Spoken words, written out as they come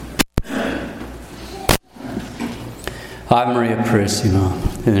Ave Maria Purissima.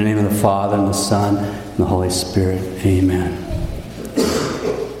 In the name of the Father, and the Son, and the Holy Spirit. Amen.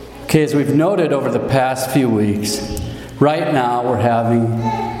 Okay, as we've noted over the past few weeks, right now we're having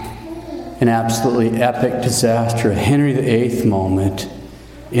an absolutely epic disaster, a Henry VIII moment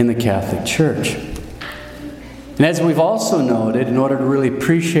in the Catholic Church. And as we've also noted, in order to really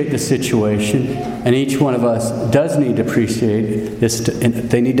appreciate the situation, and each one of us does need to appreciate this, and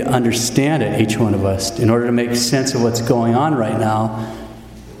they need to understand it, each one of us, in order to make sense of what's going on right now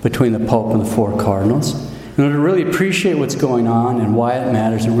between the Pope and the four cardinals. In order to really appreciate what's going on and why it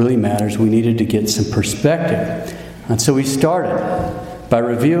matters, it really matters, we needed to get some perspective. And so we started by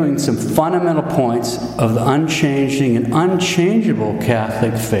reviewing some fundamental points of the unchanging and unchangeable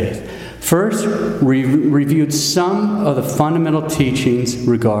Catholic faith. First, we reviewed some of the fundamental teachings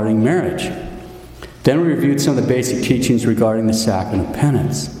regarding marriage. Then we reviewed some of the basic teachings regarding the sacrament of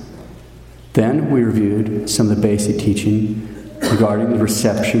penance. Then we reviewed some of the basic teaching regarding the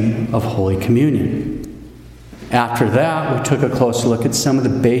reception of Holy Communion. After that, we took a closer look at some of the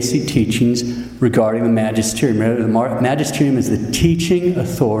basic teachings regarding the magisterium. Remember, the magisterium is the teaching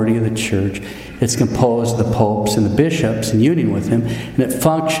authority of the Church. It's composed of the popes and the bishops in union with him, and it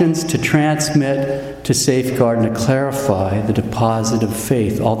functions to transmit, to safeguard, and to clarify the deposit of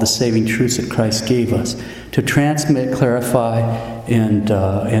faith, all the saving truths that Christ gave us. To transmit, clarify, and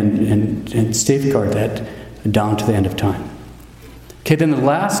safeguard that down to the end of time. Okay, then the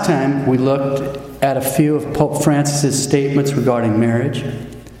last time we looked at a few of Pope Francis's statements regarding marriage,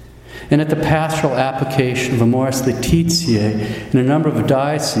 and at the pastoral application of Amoris Laetitia in a number of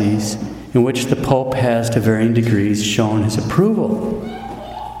dioceses in which the Pope has, to varying degrees, shown his approval.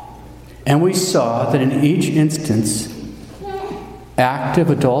 And we saw that in each instance, active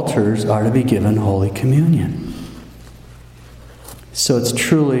adulterers are to be given Holy Communion. So it's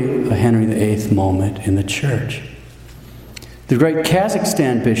truly a Henry VIII moment in the Church. The great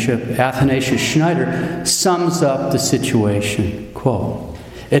Kazakhstan bishop, Athanasius Schneider, sums up the situation. Quote,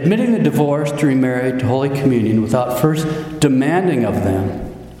 admitting the divorced to remarried to Holy Communion without first demanding of them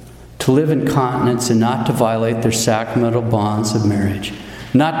to live in continence and not to violate their sacramental bonds of marriage,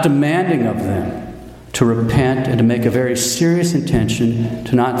 not demanding of them to repent and to make a very serious intention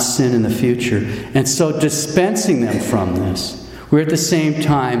to not sin in the future, and so dispensing them from this, we're at the same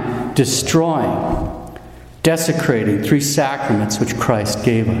time desecrating three sacraments which Christ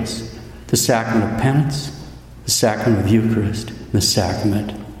gave us: the sacrament of penance, the sacrament of Eucharist, and the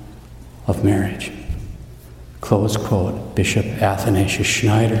sacrament of marriage. Close quote, Bishop Athanasius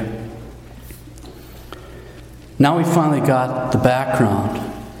Schneider. Now we finally got the background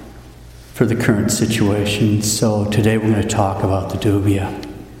for the current situation, so today we're going to talk about the dubia.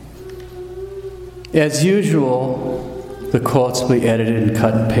 As usual, the quotes will be edited and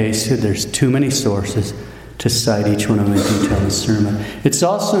cut and pasted. There's too many sources to cite each one of them in detail in the sermon. It's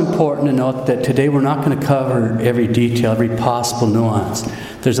also important to note that today we're not going to cover every detail, every possible nuance.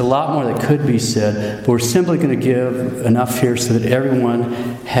 There's a lot more that could be said, but we're simply going to give enough here so that everyone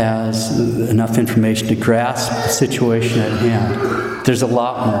has enough information to grasp the situation at hand. There's a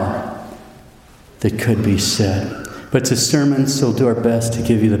lot more that could be said. But it's a sermon, so we'll do our best to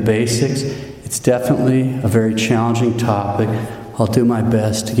give you the basics. It's definitely a very challenging topic. I'll do my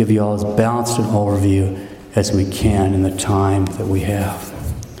best to give you all as balanced an overview as we can in the time that we have.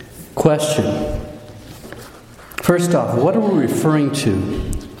 Question. First off, what are we referring to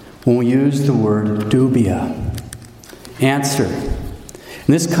when we use the word dubia? Answer. In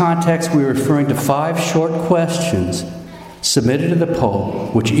this context, we're referring to 5 short questions submitted to the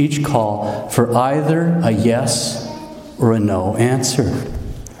Pope, which each call for either a yes or a no answer.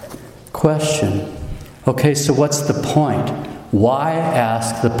 Question. Okay, so what's the point? Why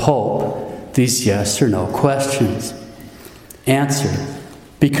ask the Pope these yes or no questions? Answer.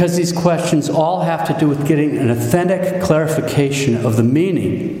 Because these questions all have to do with getting an authentic clarification of the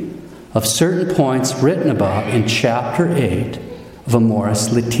meaning of certain points written about in chapter 8 of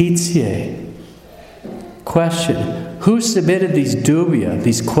Amoris Laetitia. Question. Who submitted these dubia,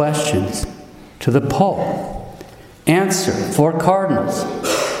 these questions, to the Pope? Answer. 4 cardinals.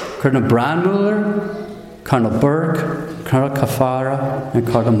 Cardinal Brandmüller, Cardinal Burke, Cardinal Caffarra, and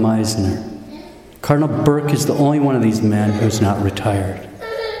Cardinal Meissner. Cardinal Burke is the only one of these men who's not retired.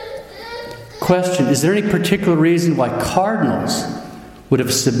 Question. Is there any particular reason why cardinals would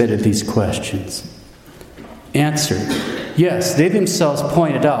have submitted these questions? Answer. Yes, they themselves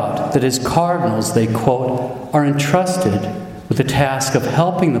pointed out that as cardinals, they, quote, are entrusted with the task of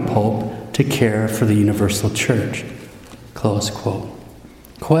helping the Pope to care for the universal church. Close quote.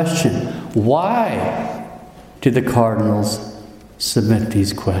 Question. Why did the cardinals submit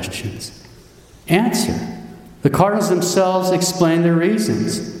these questions? Answer. The cardinals themselves explained their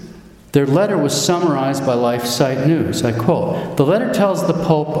reasons. Their letter was summarized by LifeSite News. I quote, "The letter tells the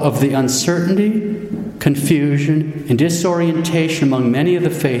Pope of the uncertainty, confusion, and disorientation among many of the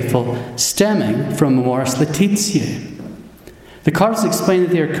faithful stemming from Amoris Laetitia. The cardinals explain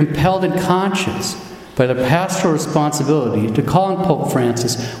that they are compelled in conscience by their pastoral responsibility to call on Pope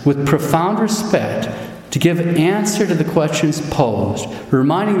Francis with profound respect to give answer to the questions posed,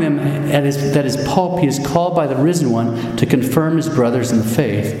 reminding them that as Pope he is called by the Risen One to confirm his brothers in the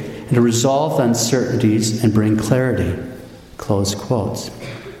faith and to resolve the uncertainties and bring clarity." Close quotes.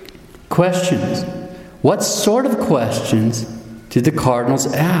 Questions. What sort of questions did the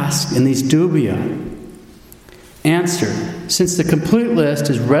cardinals ask in these dubia? Answer. Since the complete list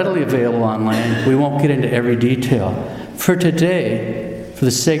is readily available online, we won't get into every detail. For today, for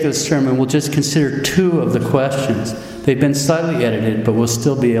the sake of the sermon, we'll just consider 2 of the questions. They've been slightly edited, but we'll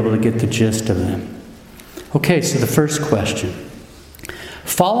still be able to get the gist of them. Okay, so the first question.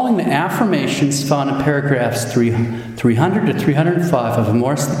 Following the affirmations found in paragraphs 300 to 305 of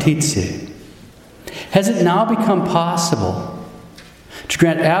Amoris Laetitia, has it now become possible to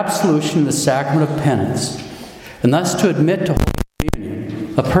grant absolution in the sacrament of penance, and thus to admit to Holy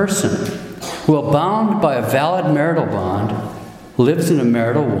Communion a person who, while bound by a valid marital bond, lives in a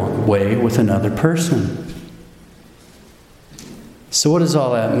marital way with another person? So what does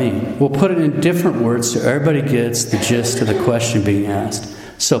all that mean? We'll put it in different words so everybody gets the gist of the question being asked.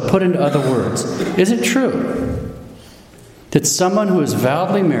 So put into other words. Is it true that someone who is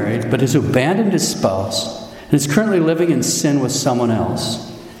validly married but has abandoned his spouse and is currently living in sin with someone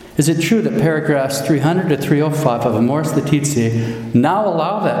else? Is it true that paragraphs 300 to 305 of Amoris Laetitia now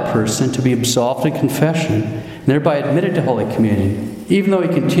allow that person to be absolved in confession and thereby admitted to Holy Communion, even though he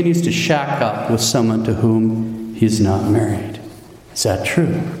continues to shack up with someone to whom he is not married? Is that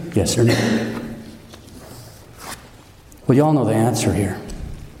true? Yes or no? Well, you all know the answer here.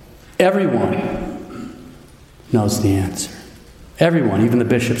 Everyone knows the answer. Everyone, even the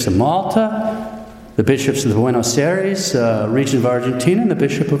bishops of Malta, the bishops of the Buenos Aires region of Argentina, and the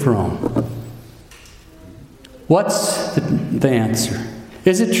Bishop of Rome. What's the answer?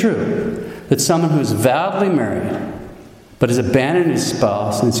 Is it true that someone who is validly married but has abandoned his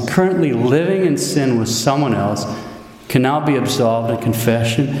spouse and is currently living in sin with someone else can now be absolved in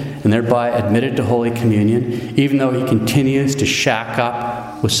confession and thereby admitted to Holy Communion, even though he continues to shack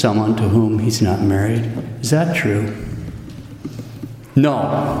up with someone to whom he's not married? Is that true?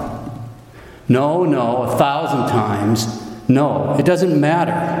 No. No, 1,000 times. No, it doesn't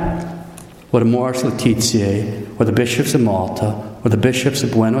matter what Amoris Laetitia, or the bishops of Malta, or the bishops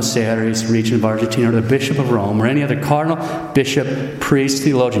of Buenos Aires, region of Argentina, or the Bishop of Rome, or any other cardinal, bishop, priest,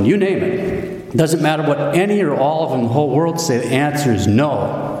 theologian, you name it. It doesn't matter what any or all of them in the whole world say, the answer is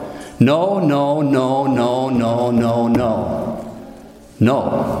no. No, no, no, no, no, no, no.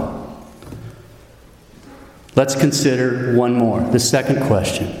 No. Let's consider one more, the second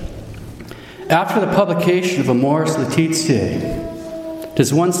question. After the publication of Amoris Laetitia,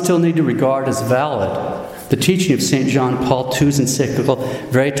 does one still need to regard as valid the teaching of St. John Paul II's encyclical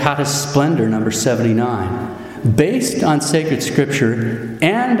Veritatis Splendor, number 79, based on sacred scripture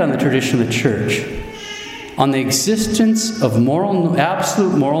and on the tradition of the Church, on the existence of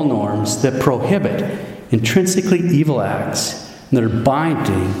absolute moral norms that prohibit intrinsically evil acts and that are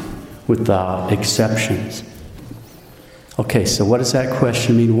binding without exceptions? Okay, so what does that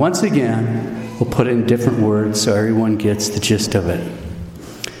question mean? Once again, we'll put it in different words so everyone gets the gist of it.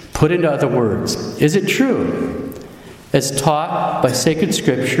 Put into other words. Is it true, as taught by sacred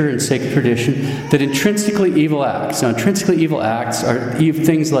scripture and sacred tradition, that intrinsically evil acts, now intrinsically evil acts are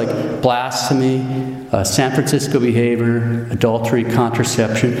things like blasphemy, San Francisco behavior, adultery,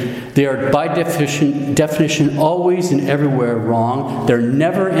 contraception. They are by definition always and everywhere wrong. There are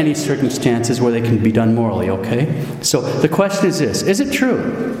never any circumstances where they can be done morally, okay? So the question is this: is it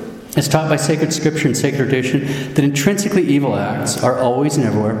true, as taught by sacred scripture and sacred tradition, that intrinsically evil acts are always and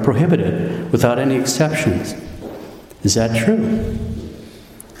everywhere prohibited without any exceptions? Is that true?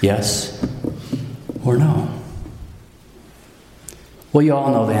 Yes or no? Well, you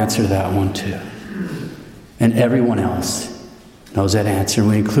all know the answer to that one too. And everyone else knows that answer. And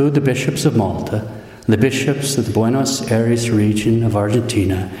we include the bishops of Malta, the bishops of the Buenos Aires region of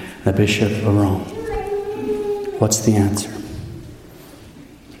Argentina, and the Bishop of Rome. What's the answer?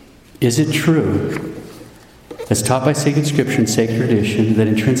 Is it true, as taught by sacred scripture and sacred tradition, that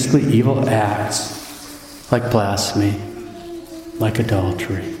intrinsically evil acts like blasphemy, like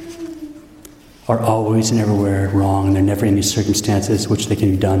adultery, are always and everywhere wrong, and there are never any circumstances which they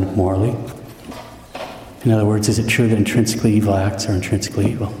can be done morally? In other words, is it true that intrinsically evil acts are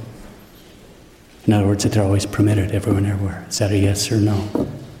intrinsically evil? In other words, that they're always permitted, everyone, everywhere. Is that a yes or no?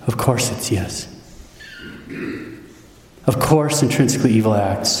 Of course it's yes. Of course, intrinsically evil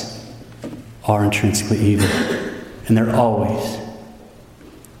acts are intrinsically evil. And they're always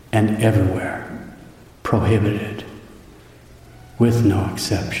and everywhere prohibited, with no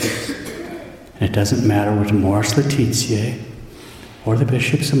exceptions. And it doesn't matter whether Amoris Laetitia, or the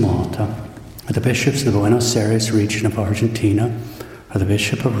bishops of Malta, or the bishops of the Buenos Aires region of Argentina, or the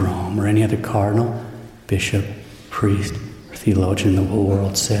Bishop of Rome, or any other cardinal, bishop, priest, or theologian in the whole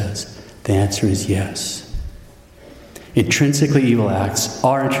world says. The answer is yes. Intrinsically evil acts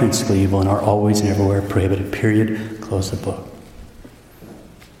are intrinsically evil and are always and everywhere prohibited. Period. Close the book.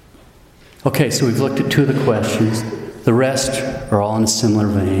 Okay, so we've looked at two of the questions. The rest are all in a similar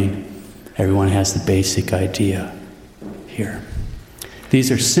vein. Everyone has the basic idea here.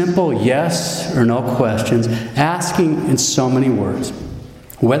 These are simple yes or no questions, asking in so many words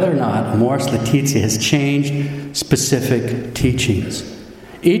whether or not Amoris Laetitia has changed specific teachings.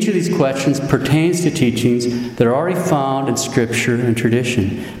 Each of these questions pertains to teachings that are already found in Scripture and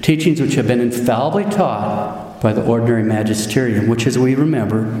tradition, teachings which have been infallibly taught by the ordinary magisterium, which, as we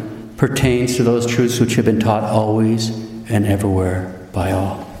remember, pertains to those truths which have been taught always and everywhere by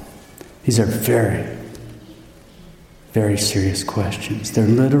all. These are very, very serious questions. They're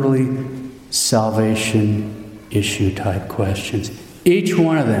literally salvation issue type questions. Each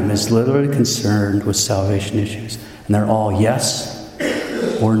one of them is literally concerned with salvation issues, and they're all yes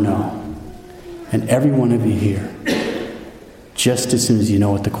or no. And every one of you here, just as soon as you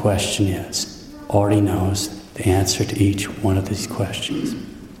know what the question is, already knows the answer to each one of these questions.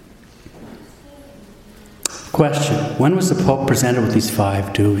 Question: when was the Pope presented with these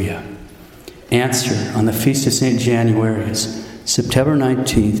 5 dubia? Answer: on the Feast of St. Januarius, September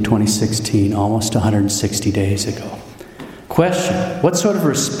 19th, 2016, almost 160 days ago. Question: what sort of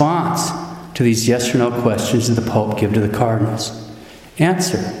response to these yes or no questions did the Pope give to the cardinals?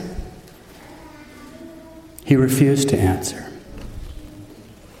 Answer: he refused to answer.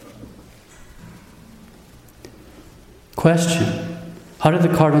 Question: how did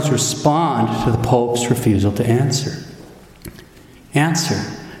the cardinals respond to the Pope's refusal to answer? Answer: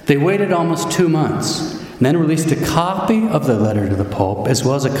 they waited almost 2 months and then released a copy of the letter to the Pope, as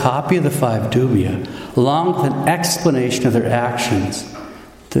well as a copy of the 5 dubia, along with an explanation of their actions.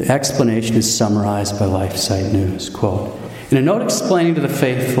 The explanation is summarized by LifeSite News. Quote: in a note explaining to the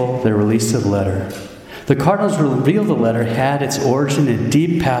faithful their release of the letter, the cardinals revealed the letter had its origin in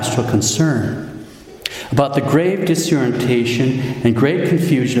deep pastoral concern about the grave disorientation and great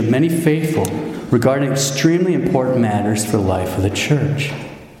confusion of many faithful regarding extremely important matters for the life of the Church.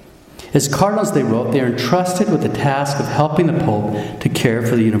 As cardinals, they wrote, they are entrusted with the task of helping the Pope to care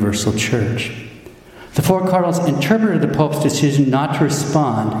for the universal Church. The 4 cardinals interpreted the Pope's decision not to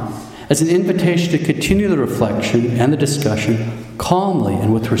respond as an invitation to continue the reflection and the discussion calmly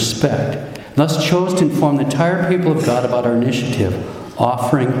and with respect, and thus chose to inform the entire people of God about our initiative,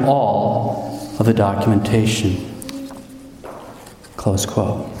 offering all of the documentation. Close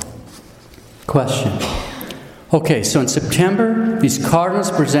quote. Question: okay, so in September, these cardinals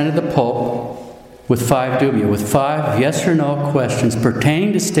presented the Pope with 5 dubia, with 5 yes or no questions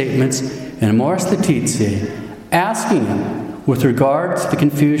pertaining to statements in Amoris Laetitia, asking him, with regard to the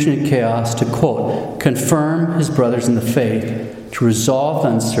confusion and chaos, to, quote, confirm his brothers in the faith, to resolve the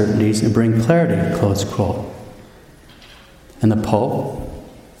uncertainties and bring clarity, close quote. And the Pope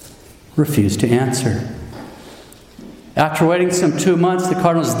refused to answer. After waiting some 2 months, the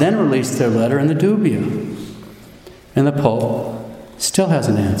cardinals then released their letter and the dubia. And the Pope still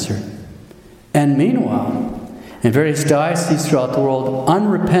hasn't answered. And meanwhile, in various dioceses throughout the world,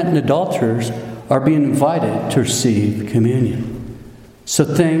 unrepentant adulterers are being invited to receive communion. So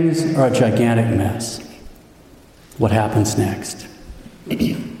things are a gigantic mess. What happens next?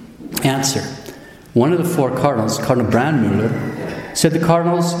 Answer: one of the 4 cardinals, Cardinal Brandmüller, said the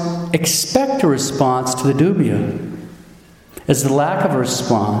cardinals expect a response to the dubia, as the lack of a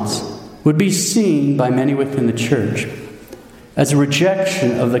response would be seen by many within the Church as a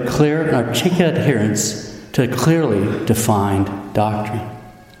rejection of the clear and articulate adherence to a clearly defined doctrine.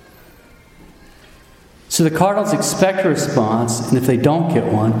 So the cardinals expect a response, and if they don't get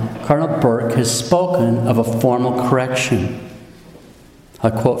one, Cardinal Burke has spoken of a formal correction. A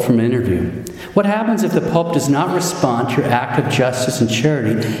quote from an interview: what happens if the Pope does not respond to your act of justice and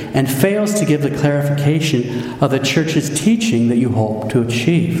charity and fails to give the clarification of the Church's teaching that you hope to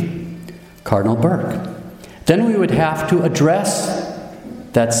achieve? Cardinal Burke: then we would have to address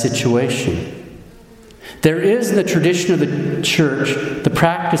that situation. There is in the tradition of the Church the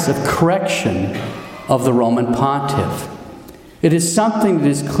practice of correction of the Roman Pontiff. It is something that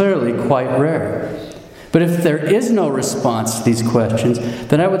is clearly quite rare. But if there is no response to these questions,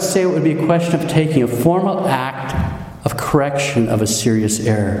 then I would say it would be a question of taking a formal act of correction of a serious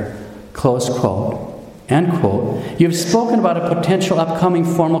error. Close quote. End quote. You have spoken about a potential upcoming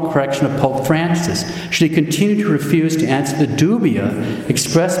formal correction of Pope Francis should he continue to refuse to answer the dubia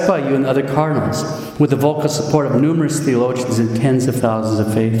expressed by you and the other cardinals, with the vocal support of numerous theologians and tens of thousands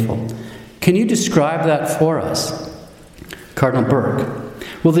of faithful. Can you describe that for us? Cardinal Burke.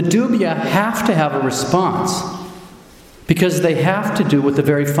 Will the dubia have to have a response? Because they have to do with the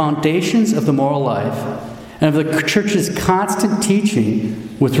very foundations of the moral life and of the Church's constant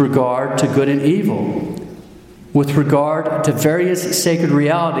teaching with regard to good and evil, with regard to various sacred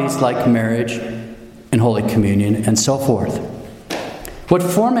realities like marriage and Holy Communion and so forth. What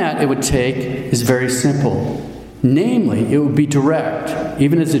format it would take is very simple. Namely, it would be direct,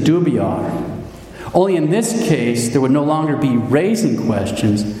 even as the dubia are. Only in this case, there would no longer be raising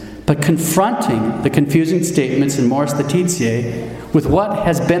questions, but confronting the confusing statements in Amoris Laetitia with what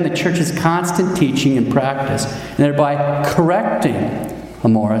has been the Church's constant teaching and practice, and thereby correcting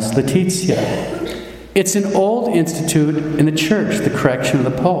Amoris Laetitia. It's an old institute in the Church, the correction of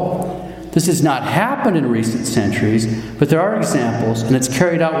the Pope. This has not happened in recent centuries, but there are examples, and it's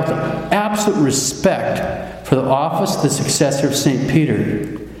carried out with absolute respect for the office of the successor of St.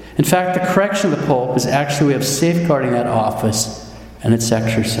 Peter. In fact, the correction of the Pope is actually a way of safeguarding that office and its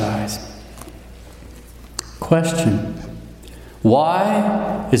exercise. Question.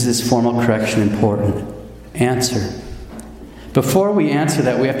 Why is this formal correction important? Answer. Before we answer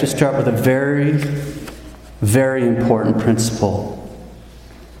that, we have to start with a very, very important principle.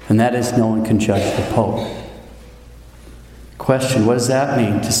 And that is, no one can judge the Pope. Question. What does that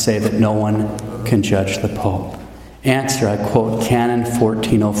mean to say that no one can judge the Pope? Answer, I quote Canon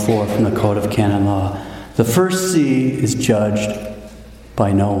 1404 from the Code of Canon Law. The first see is judged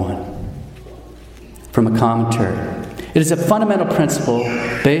by no one. From a commentary. It is a fundamental principle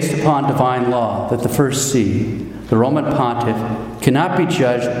based upon divine law that the first see, the Roman pontiff, cannot be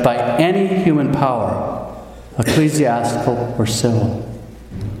judged by any human power, ecclesiastical or civil.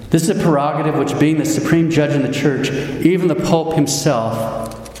 This is a prerogative which, being the supreme judge in the Church, even the Pope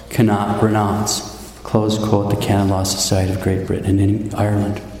himself cannot renounce. Close quote, the Canon Law Society of Great Britain and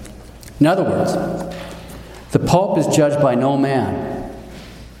Ireland. In other words, the Pope is judged by no man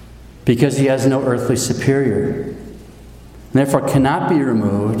because he has no earthly superior, and therefore cannot be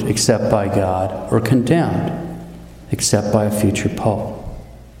removed except by God or condemned except by a future Pope.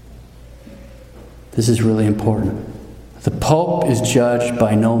 This is really important. The Pope is judged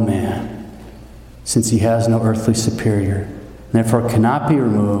by no man since he has no earthly superior, and therefore cannot be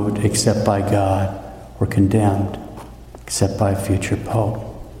removed except by God or condemned except by a future Pope.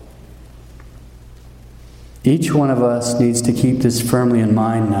 Each one of us needs to keep this firmly in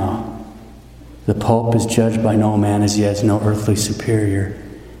mind now. The Pope is judged by no man as he has no earthly superior,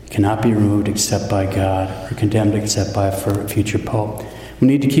 cannot be removed except by God or condemned except by a future Pope. We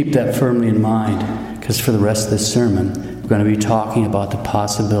need to keep that firmly in mind because for the rest of this sermon, we're going to be talking about the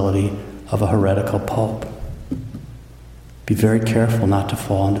possibility of a heretical Pope. Be very careful not to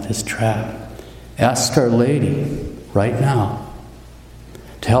fall into this trap. Ask Our Lady right now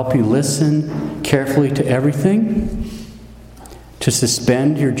to help you listen carefully to everything, to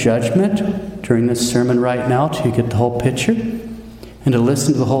suspend your judgment during this sermon right now till you get the whole picture, and to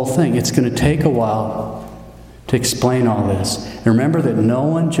listen to the whole thing. It's going to take a while to explain all this. And remember that no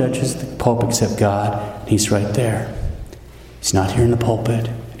one judges the Pope except God. He's right there. He's not here in the pulpit.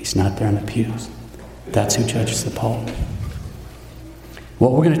 He's not there in the pews. That's who judges the Pope.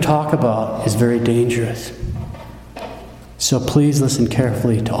 What we're going to talk about is very dangerous. So please listen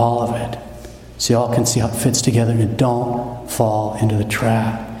carefully to all of it so you all can see how it fits together and don't fall into the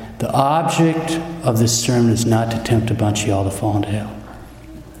trap. The object of this sermon is not to tempt a bunch of y'all to fall into hell.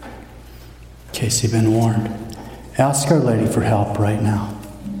 In case you've been warned. Ask Our Lady for help right now.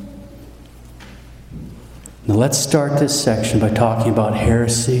 Now let's start this section by talking about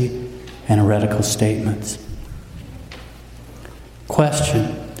heresy and heretical statements.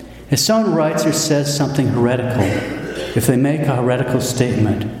 Question. If someone writes or says something heretical, if they make a heretical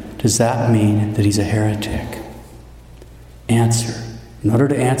statement, does that mean that he's a heretic? Answer. In order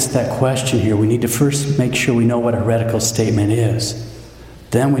to answer that question here, we need to first make sure we know what a heretical statement is.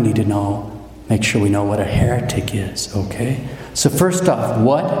 Then we need to make sure we know what a heretic is, okay? So first off,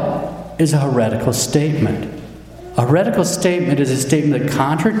 what is a heretical statement? A heretical statement is a statement that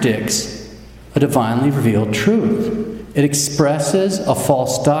contradicts a divinely revealed truth. It expresses a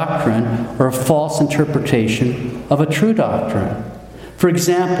false doctrine or a false interpretation of a true doctrine. For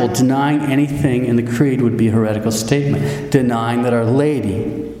example, denying anything in the creed would be a heretical statement. Denying that Our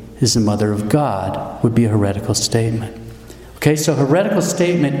Lady is the Mother of God would be a heretical statement. Okay, so a heretical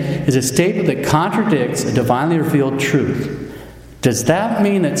statement is a statement that contradicts a divinely revealed truth. Does that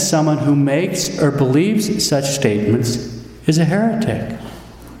mean that someone who makes or believes such statements is a heretic?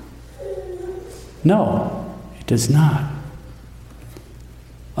 No, it does not.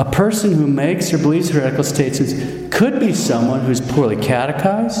 A person who makes or believes heretical statements could be someone who's poorly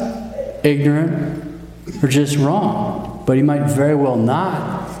catechized, ignorant, or just wrong. But he might very well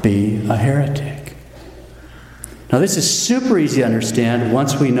not be a heretic. Now this is super easy to understand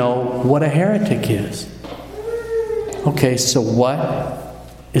once we know what a heretic is. Okay, so what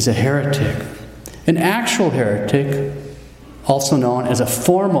is a heretic? An actual heretic, also known as a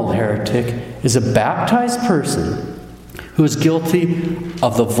formal heretic, is a baptized person who is guilty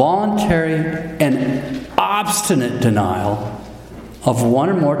of the voluntary and obstinate denial of one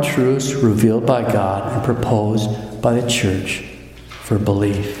or more truths revealed by God and proposed by the church for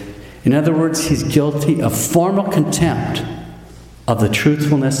belief. In other words, he's guilty of formal contempt of the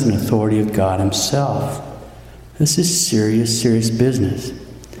truthfulness and authority of God himself. This is serious, serious business.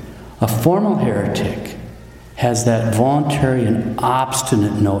 A formal heretic has that voluntary and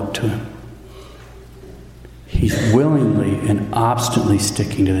obstinate note to him. He's willingly and obstinately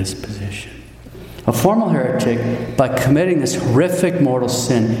sticking to this position. A formal heretic, by committing this horrific mortal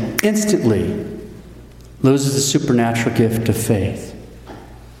sin, instantly loses the supernatural gift of faith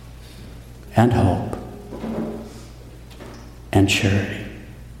and hope and charity.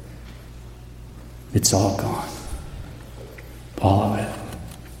 It's all gone. All of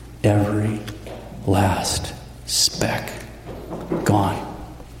it. Every last speck. Gone.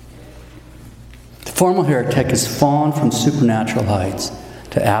 The formal heretic has fallen from supernatural heights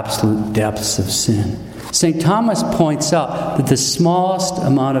to absolute depths of sin. St. Thomas points out that the smallest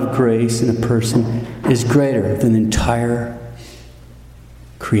amount of grace in a person is greater than the entire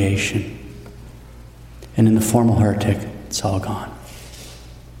creation. And in the formal heretic, it's all gone.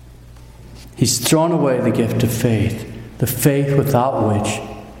 He's thrown away the gift of faith, the faith without which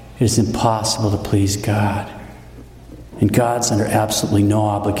it is impossible to please God. And God's under absolutely no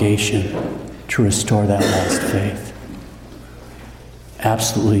obligation to restore that lost faith.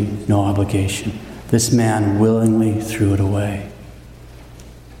 Absolutely no obligation. This man willingly threw it away.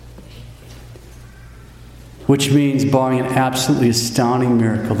 Which means, barring an absolutely astounding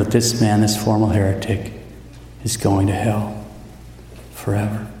miracle, that this man, this formal heretic, is going to hell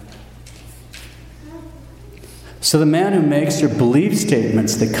forever. So the man who makes or believes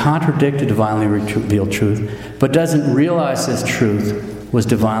statements that contradict a divinely revealed truth, but doesn't realize this truth was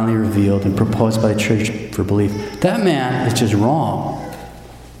divinely revealed and proposed by the church for belief, that man is just wrong.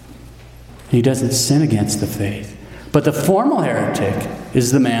 He doesn't sin against the faith. But the formal heretic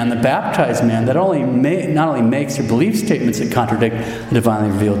is the man, the baptized man, that not only makes or believes statements that contradict the divinely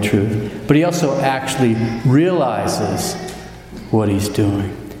revealed truth, but he also actually realizes what he's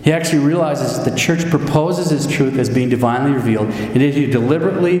doing. He actually realizes that the church proposes his truth as being divinely revealed, and that he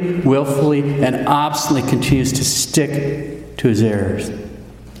deliberately, willfully, and obstinately continues to stick to his errors.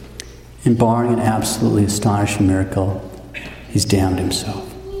 And barring an absolutely astonishing miracle, he's damned himself.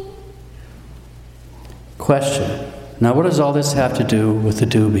 Question. Now, what does all this have to do with the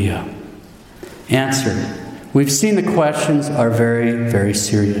dubia? Answer. We've seen the questions are very, very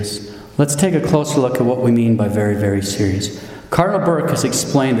serious. Let's take a closer look at what we mean by very, very serious. Cardinal Burke has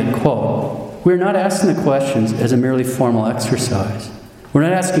explained that, quote, we're not asking the questions as a merely formal exercise. We're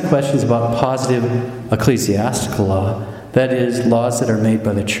not asking questions about positive ecclesiastical law, that is, laws that are made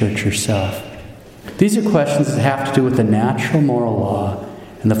by the church herself. These are questions that have to do with the natural moral law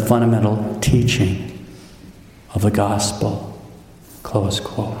and the fundamental teaching of the gospel. Close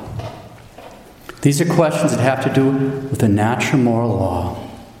quote. These are questions that have to do with the natural moral law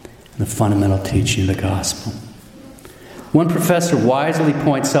and the fundamental teaching of the gospel. One professor wisely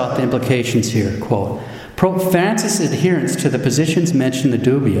points out the implications here. Quote, Pope Francis' adherence to the positions mentioned in the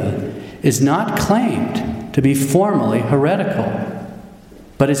dubia is not claimed to be formally heretical,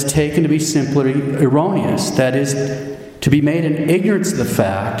 but is taken to be simply erroneous, that is, to be made in ignorance of the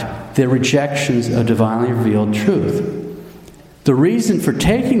fact, the rejections of divinely revealed truth. The reason for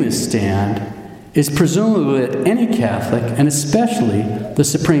taking this stand is presumably that any Catholic, and especially the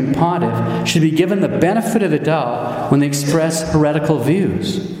Supreme Pontiff, should be given the benefit of the doubt when they express heretical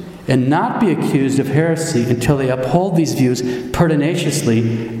views, and not be accused of heresy until they uphold these views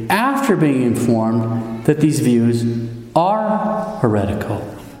pertinaciously after being informed that these views are heretical.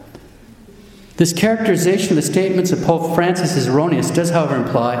 This characterization of the statements of Pope Francis as erroneous does, however,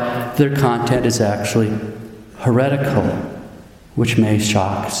 imply their content is actually heretical. which may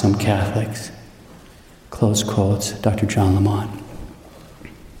shock some Catholics. Close quotes, Dr. John Lamont.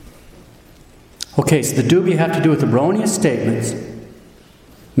 Okay, so the dubium have to do with erroneous statements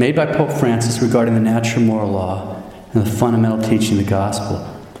made by Pope Francis regarding the natural moral law and the fundamental teaching of the gospel.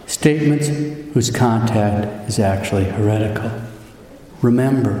 Statements whose content is actually heretical.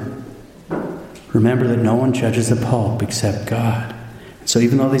 Remember that no one judges the Pope except God. So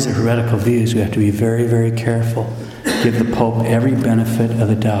even though these are heretical views, we have to be very, very careful. Give the Pope every benefit of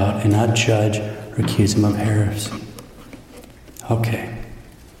the doubt and not judge or accuse him of heresy. Okay.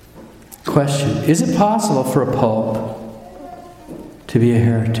 Question. Is it possible for a Pope to be a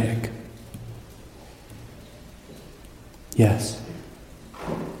heretic? Yes.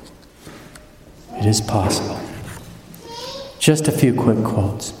 It is possible. Just a few quick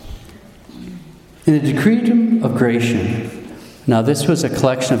quotes. In the Decretum of Gratian, now this was a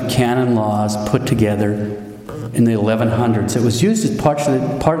collection of canon laws put together in the 1100s. It was used as parts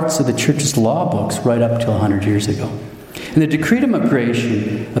of the Church's law books right up till 100 years ago. In the Decretum of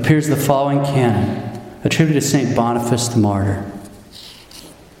Gratian appears the following canon, attributed to St. Boniface the Martyr.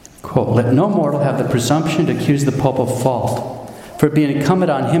 Quote, "Let no mortal have the presumption to accuse the Pope of fault, for it being incumbent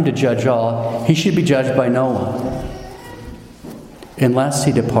on him to judge all, he should be judged by no one, unless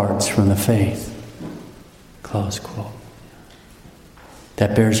he departs from the faith." Close quote.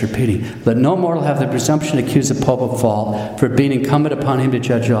 That bears repeating. Let no mortal have the presumption to accuse the Pope of fault, for it being incumbent upon him to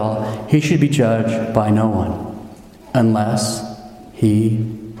judge all, he should be judged by no one, unless he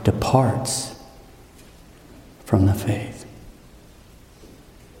departs from the faith.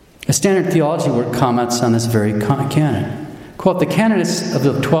 A Standard Theology work comments on this very canon. Quote, "The canonists of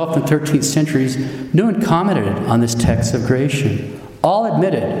the 12th and 13th centuries knew and commented on this text of Gratian. All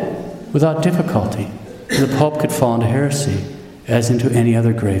admitted, without difficulty, that the Pope could fall into heresy, as into any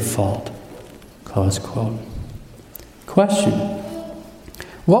other grave fault." Close quote. Question.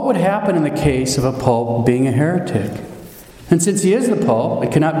 What would happen in the case of a Pope being a heretic? And since he is the Pope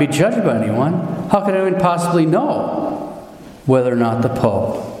and cannot be judged by anyone, how could anyone possibly know whether or not the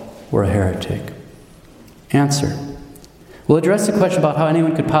Pope were a heretic? Answer. We'll address the question about how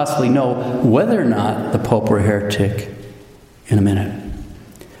anyone could possibly know whether or not the Pope were a heretic in a minute.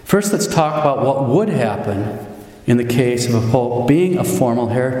 First, let's talk about what would happen in the case of a Pope being a formal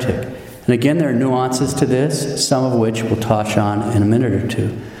heretic. And again, there are nuances to this, some of which we'll touch on in a minute or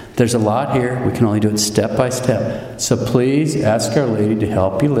two. There's a lot here. We can only do it step by step. So please ask Our Lady to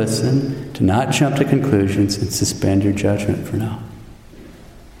help you listen, to not jump to conclusions, and suspend your judgment for now.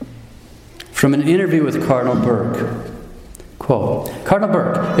 From an interview with Cardinal Burke, quote, "Cardinal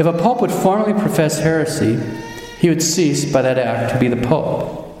Burke, if a Pope would formally profess heresy, he would cease by that act to be the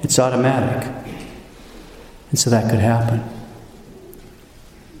Pope. It's automatic." And so that could happen.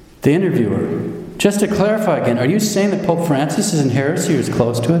 The interviewer, just to clarify again, are you saying that Pope Francis is in heresy or is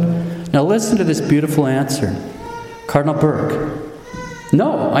close to it? Now listen to this beautiful answer. Cardinal Burke,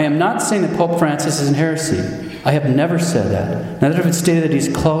 "No, I am not saying that Pope Francis is in heresy. I have never said that. Neither have it stated that he's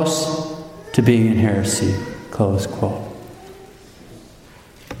close to being in heresy." Close quote.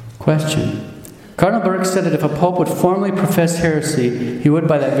 Question. Cardinal Burke said that if a Pope would formally profess heresy, he would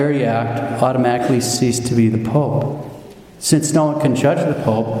by that very act automatically cease to be the Pope. Since no one can judge the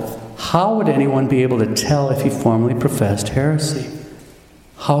Pope, how would anyone be able to tell if he formally professed heresy?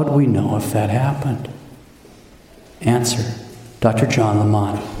 How would we know if that happened? Answer. Dr. John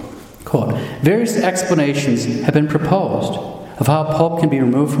Lamont. Quote, "Various explanations have been proposed of how a Pope can be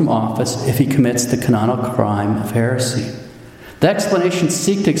removed from office if he commits the canonical crime of heresy. The explanations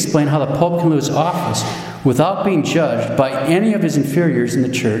seek to explain how the Pope can lose office without being judged by any of his inferiors in the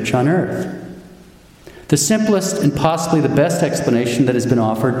Church on earth. The simplest and possibly the best explanation that has been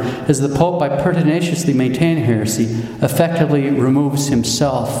offered is the Pope, by pertinaciously maintaining heresy, effectively removes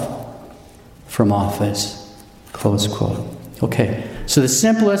himself from office." Close quote. Okay, so the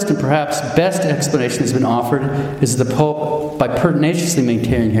simplest and perhaps best explanation that's been offered is the Pope, by pertinaciously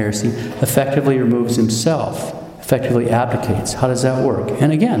maintaining heresy, effectively removes himself, effectively abdicates. How does that work?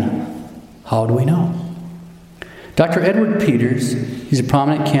 And again, how do we know? Dr. Edward Peters, he's a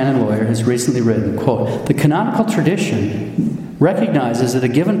prominent canon lawyer, has recently written, quote, "The canonical tradition recognizes that a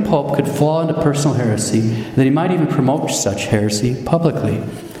given Pope could fall into personal heresy, and that he might even promote such heresy publicly.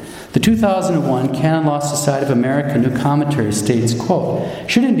 The 2001 Canon Law Society of America New Commentary states, quote,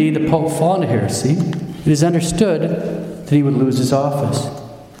 should indeed the Pope fall into heresy, it is understood that he would lose his office.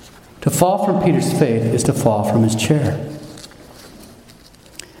 To fall from Peter's faith is to fall from his chair.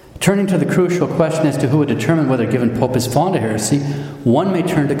 Turning to the crucial question as to who would determine whether a given Pope has fallen to heresy, one may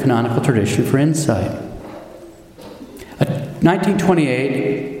turn to canonical tradition for insight. A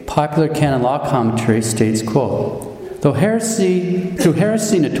 1928 popular canon law commentary states, quote, through heresy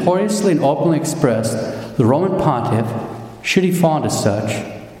notoriously and openly expressed, the Roman pontiff, should he fall into such,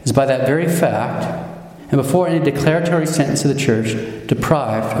 is by that very fact, and before any declaratory sentence of the Church,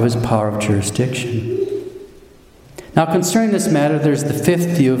 deprived of his power of jurisdiction. Now, concerning this matter, there's the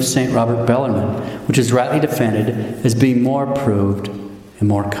fifth view of St. Robert Bellarmine, which is rightly defended as being more approved and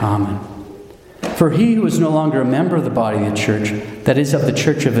more common. For he who is no longer a member of the body of the Church, that is, of the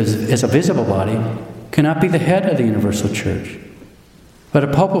Church as a visible body, cannot be the head of the universal Church. But a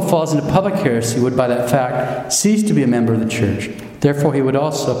pope who falls into public heresy would by that fact cease to be a member of the Church. Therefore, he would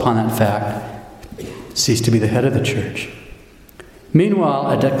also, upon that fact, cease to be the head of the Church.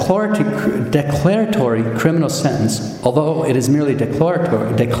 Meanwhile, a declaratory criminal sentence, although it is merely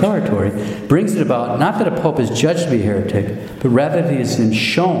declaratory, brings it about not that a pope is judged to be a heretic, but rather that he has been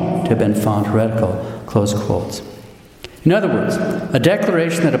shown to have been found heretical. Close quotes. In other words, a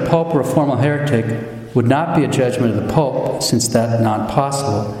declaration that a pope or a formal heretic would not be a judgment of the pope, since that's not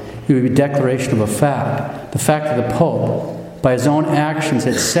possible. It would be a declaration of a fact. The fact that the pope, by his own actions,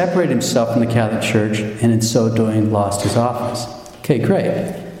 had separated himself from the Catholic Church, and in so doing lost his office. Okay,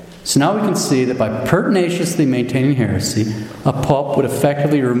 great. So now we can see that by pertinaciously maintaining heresy, a pope would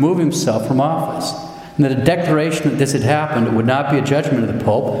effectively remove himself from office. And that a declaration that this had happened would not be a judgment of the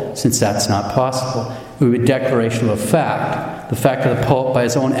pope, since that's not possible. It would be a declaration of a fact. The fact that the pope, by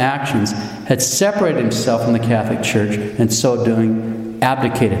his own actions, had separated himself from the Catholic Church, and so doing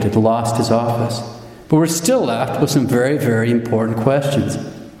abdicated, had lost his office. But we're still left with some very, very important questions.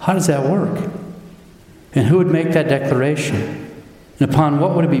 How does that work? And who would make that declaration? And upon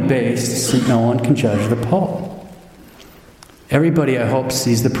what would it be based, since no one can judge the Pope? Everybody, I hope,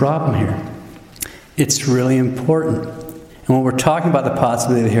 sees the problem here. It's really important. And when we're talking about the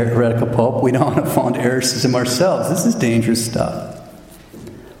possibility of a heretical Pope, we don't want to fall into heresicism ourselves. This is dangerous stuff.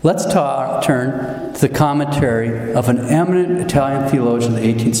 Let's turn to the commentary of an eminent Italian theologian of the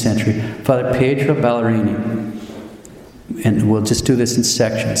 18th century, Father Pietro Ballerini. And we'll just do this in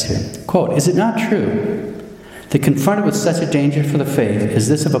sections here. Quote, "Is it not true that confronted with such a danger for the faith as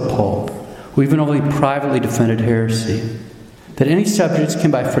this of a pope, who even only privately defended heresy, that any subjects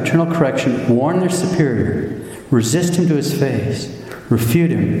can by fraternal correction warn their superior, resist him to his face,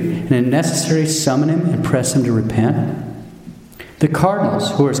 refute him, and if necessary summon him and press him to repent? The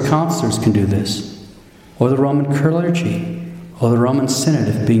cardinals, who are his counselors, can do this, or the Roman clergy, or the Roman Synod,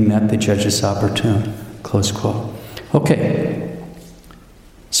 if being met they judge this opportune." Close quote. Okay.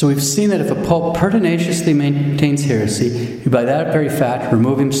 So we've seen that if a pope pertinaciously maintains heresy, he by that very fact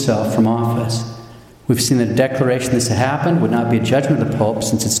remove himself from office. We've seen that a declaration this happened would not be a judgment of the pope,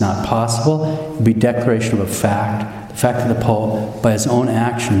 since it's not possible. It would be a declaration of a fact. The fact that the pope, by his own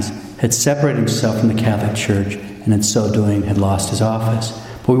actions, had separated himself from the Catholic Church, and in so doing had lost his office.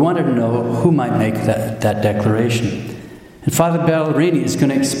 But we wanted to know who might make that declaration. And Father Ballerini is going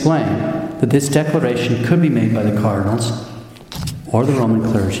to explain that this declaration could be made by the cardinals, or the Roman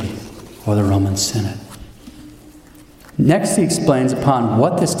clergy, or the Roman Synod. Next, he explains upon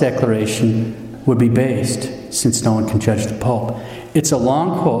what this declaration would be based, since no one can judge the Pope. It's a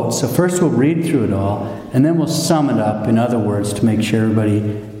long quote, so first we'll read through it all, and then we'll sum it up, in other words, to make sure everybody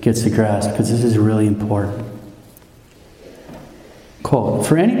gets a grasp, because this is really important. Quote,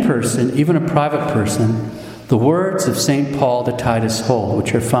 "For any person, even a private person, the words of St. Paul to Titus hold,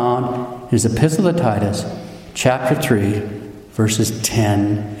 which are found in his Epistle to Titus, chapter 3, verses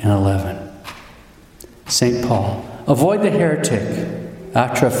 10 and 11. St. Paul, avoid the heretic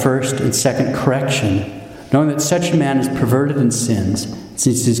after a first and second correction, knowing that such a man is perverted in sins,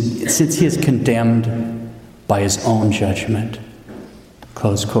 since he is condemned by his own judgment."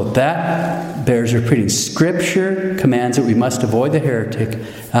 Close quote. That bears repeating. Scripture commands that we must avoid the heretic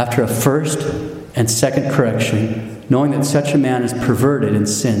after a first and second correction, knowing that such a man is perverted in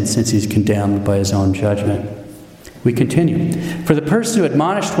sin, since he is condemned by his own judgment. We continue. "For the person who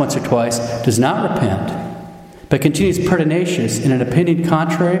admonished once or twice does not repent, but continues pertinacious in an opinion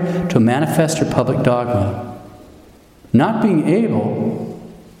contrary to a manifest or public dogma, not being able,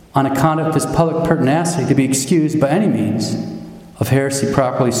 on account of his public pertinacity, to be excused by any means of heresy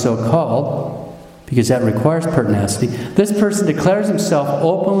properly so called, because that requires pertinacity, this person declares himself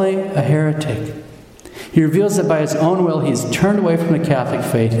openly a heretic. He reveals that by his own will he has turned away from the Catholic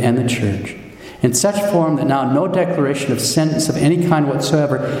faith and the Church, in such form that now no declaration of sentence of any kind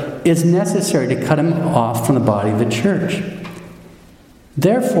whatsoever is necessary to cut him off from the body of the Church.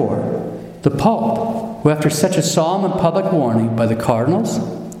 Therefore, the Pope, who after such a solemn and public warning by the cardinals,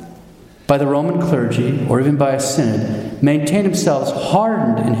 by the Roman clergy, or even by a synod, maintained themselves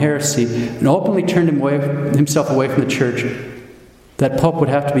hardened in heresy and openly turned himself away from the Church, that Pope would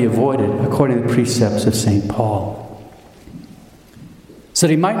have to be avoided according to the precepts of St. Paul. So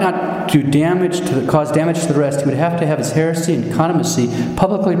that he might not cause damage to the rest, he would have to have his heresy and contumacy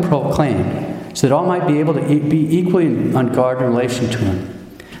publicly proclaimed, so that all might be able to be equally on guard in relation to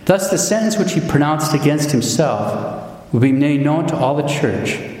him. Thus, the sentence which he pronounced against himself would be made known to all the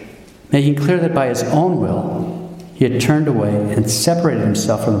church, making clear that by his own will he had turned away and separated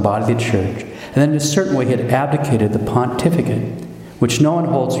himself from the body of the church, and then in a certain way he had abdicated the pontificate, which no one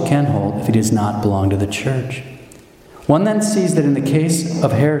holds or can hold if he does not belong to the church. One then sees that in the case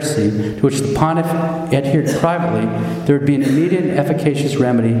of heresy, to which the pontiff adhered privately, there would be an immediate and efficacious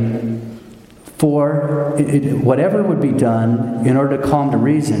remedy for whatever would be done in order to call him to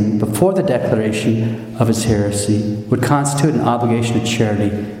reason before the declaration of his heresy would constitute an obligation of charity,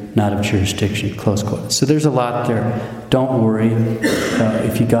 not of jurisdiction. Close quote. So there's a lot there. Don't worry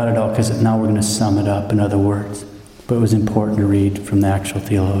if you got it all, because now we're going to sum it up in other words. But it was important to read from the actual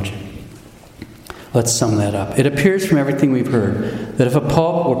theologian. Let's sum that up. It appears from everything we've heard that if a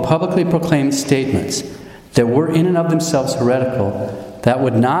pope were publicly proclaiming statements that were in and of themselves heretical, that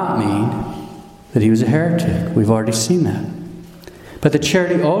would not mean that he was a heretic. We've already seen that. But the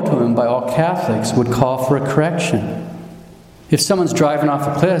charity owed to him by all Catholics would call for a correction. If someone's driving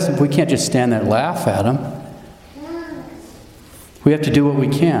off a cliff, we can't just stand there and laugh at him. We have to do what we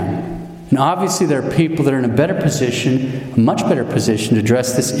can. And obviously there are people that are in a better position, a much better position to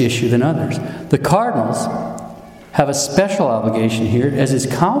address this issue than others. The cardinals have a special obligation here as his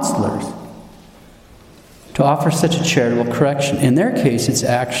counselors to offer such a charitable correction. In their case, it's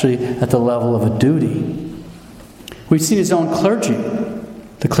actually at the level of a duty. We've seen his own clergy,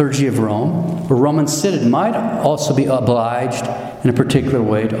 the clergy of Rome. A Roman synod might also be obliged in a particular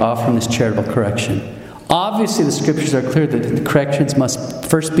way to offer him this charitable correction. Obviously, the scriptures are clear that the corrections must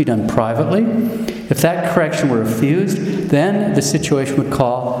first be done privately. If that correction were refused, then the situation would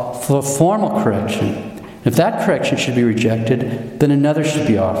call for a formal correction. If that correction should be rejected, then another should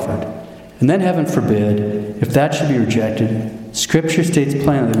be offered. And then, heaven forbid, if that should be rejected, Scripture states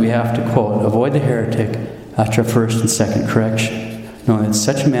plainly that we have to, quote, avoid the heretic after a first and second correction, knowing that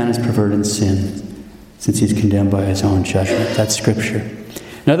such a man is perverted in sin, since he is condemned by his own judgment. That's Scripture.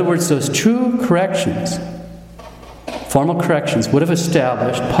 In other words, those true corrections, formal corrections, would have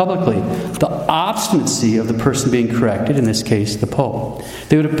established publicly the obstinacy of the person being corrected, in this case, the Pope.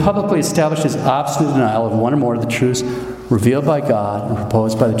 They would have publicly established his obstinate denial of one or more of the truths revealed by God and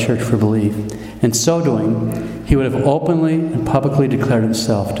proposed by the Church for belief. In so doing, he would have openly and publicly declared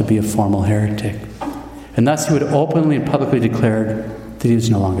himself to be a formal heretic. And thus he would have openly and publicly declared that he was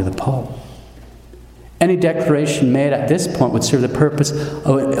no longer the Pope. Any declaration made at this point would serve the purpose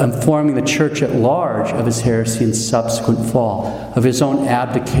of informing the church at large of his heresy and subsequent fall, of his own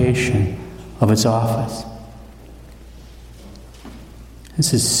abdication of his office.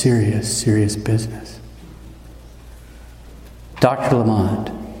 This is serious, serious business. Dr.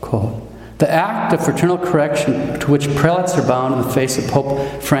 Lamont, quote, "The act of fraternal correction to which prelates are bound in the face of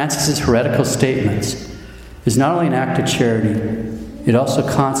Pope Francis's heretical statements is not only an act of charity, it also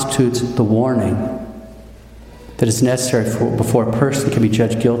constitutes the warning that is necessary before a person can be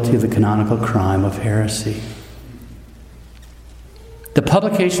judged guilty of the canonical crime of heresy." The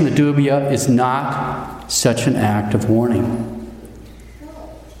publication of the Dubia is not such an act of warning.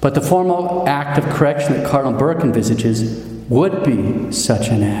 But the formal act of correction that Cardinal Burke envisages would be such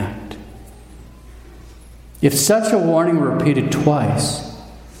an act. If such a warning were repeated twice,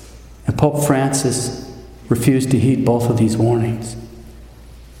 and Pope Francis refused to heed both of these warnings,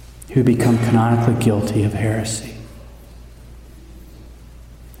 he would become canonically guilty of heresy.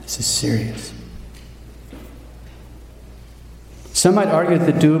 This is serious. Some might argue that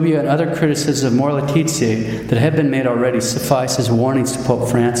the Dubia and other criticisms of More Laetitia that have been made already suffice as warnings to Pope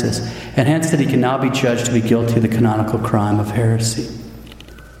Francis, and hence that he can now be judged to be guilty of the canonical crime of heresy.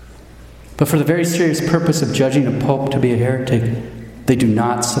 But for the very serious purpose of judging a pope to be a heretic, they do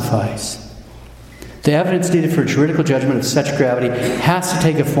not suffice. The evidence needed for juridical judgment of such gravity has to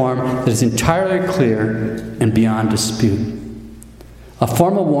take a form that is entirely clear and beyond dispute. A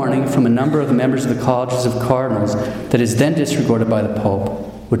formal warning from a number of the members of the colleges of cardinals that is then disregarded by the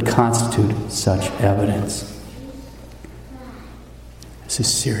Pope would constitute such evidence. This is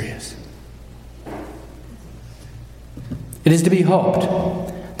serious. It is to be hoped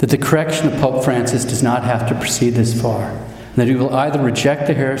that the correction of Pope Francis does not have to proceed this far, and that he will either reject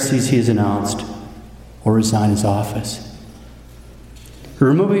the heresies he has announced or resign his office.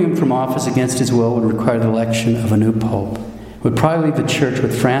 Removing him from office against his will would require the election of a new pope. It would probably leave the church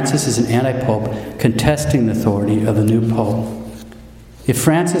with Francis as an anti-pope contesting the authority of the new pope. If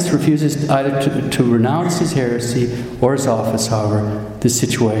Francis refuses either to renounce his heresy or his office, however, this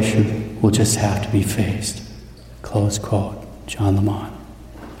situation will just have to be faced. Close quote. John Lamont.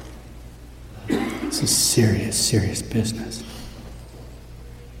 This is serious, serious business.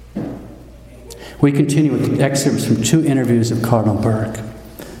 We continue with excerpts from 2 interviews of Cardinal Burke.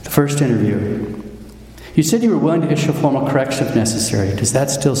 The first interview. You said you were willing to issue formal correction if necessary. Does that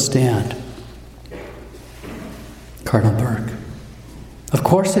still stand? Cardinal Burke. Of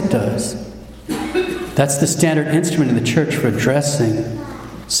course it does. That's the standard instrument in the Church for addressing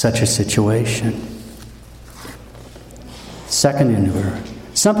such a situation. Second interviewer.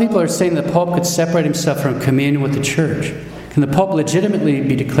 Some people are saying the Pope could separate himself from communion with the Church. Can the Pope legitimately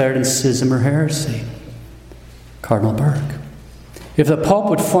be declared in schism or heresy? Cardinal Burke. If the Pope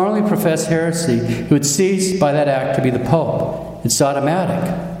would formally profess heresy, he would cease by that act to be the Pope. It's automatic.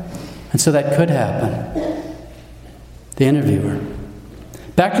 And so that could happen. The interviewer.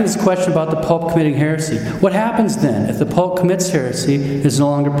 Back to this question about the Pope committing heresy. What happens then if the Pope commits heresy and is no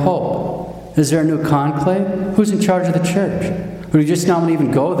longer Pope? Is there a new conclave? Who's in charge of the Church? Or do you just not want to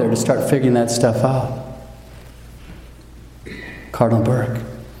even go there to start figuring that stuff out? Cardinal Burke.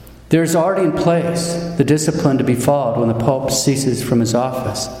 There's already in place the discipline to be followed when the Pope ceases from his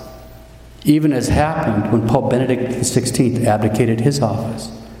office, even as happened when Pope Benedict XVI abdicated his office.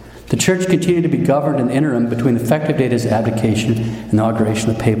 The Church continued to be governed in the interim between the effective date of his abdication and the inauguration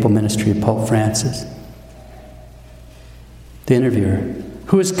of the papal ministry of Pope Francis. The interviewer.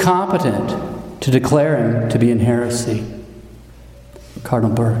 Who is competent to declare him to be in heresy?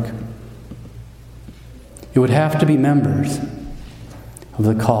 Cardinal Burke. It would have to be members of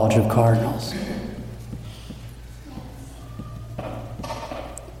the College of Cardinals.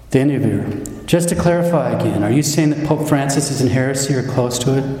 The interviewer. Just to clarify again, are you saying that Pope Francis is in heresy or close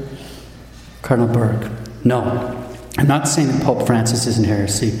to it? Cardinal Burke. No, I'm not saying that Pope Francis is in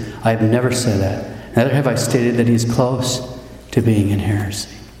heresy. I have never said that. Neither have I stated that he is close to being in heresy.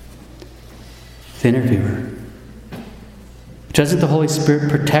 The interviewer. Doesn't the Holy Spirit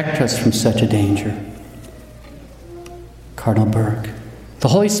protect us from such a danger? Cardinal Burke. The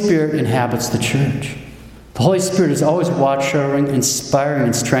Holy Spirit inhabits the Church. The Holy Spirit is always watch-overing, inspiring,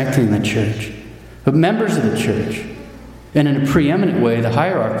 and strengthening the Church. But members of the Church, and in a preeminent way, the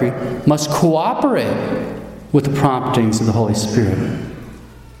hierarchy, must cooperate with the promptings of the Holy Spirit.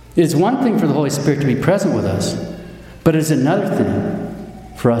 It is one thing for the Holy Spirit to be present with us, but it is another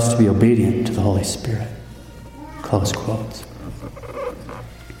thing for us to be obedient to the Holy Spirit. Close quotes.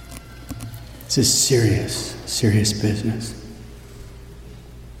 This is serious, serious business.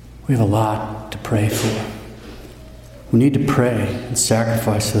 We have a lot to pray for. We need to pray and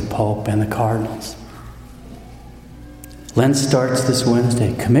sacrifice to the Pope and the Cardinals. Lent starts this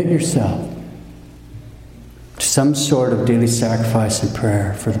Wednesday. Commit yourself to some sort of daily sacrifice and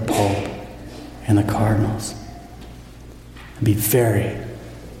prayer for the Pope and the Cardinals. And be very,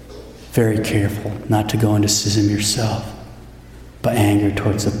 very careful not to go into schism yourself by anger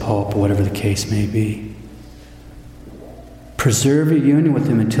towards the Pope or whatever the case may be. Preserve your union with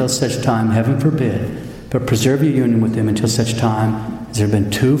him until such time, heaven forbid, but preserve your union with him until such time as there have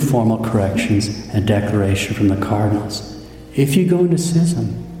been 2 formal corrections and a declaration from the Cardinals. If you go into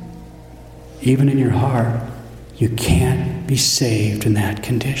schism, even in your heart, you can't be saved in that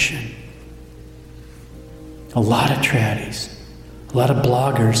condition. A lot of tradies, a lot of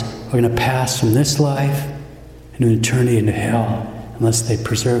bloggers are going to pass from this life into eternity into hell unless they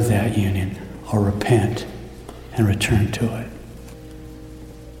preserve that union or repent and return to it.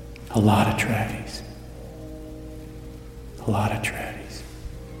 A lot of tradies. A lot of tradies.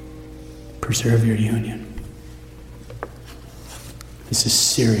 Preserve your union. This is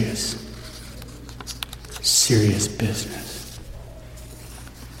serious, serious business.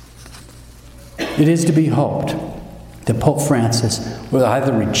 It is to be hoped that Pope Francis will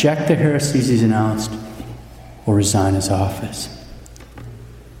either reject the heresies he's announced or resign his office.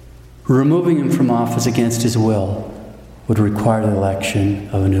 Removing him from office against his will would require the election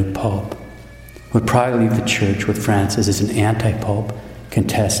of a new pope. Would probably leave the Church with Francis as an anti-pope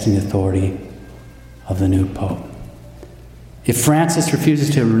contesting the authority of the new pope. If Francis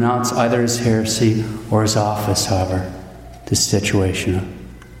refuses to renounce either his heresy or his office, however, this situation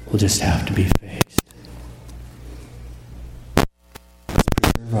will just have to be faced. Let's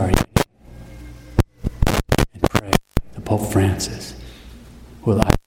preserve our unity and pray that Pope Francis will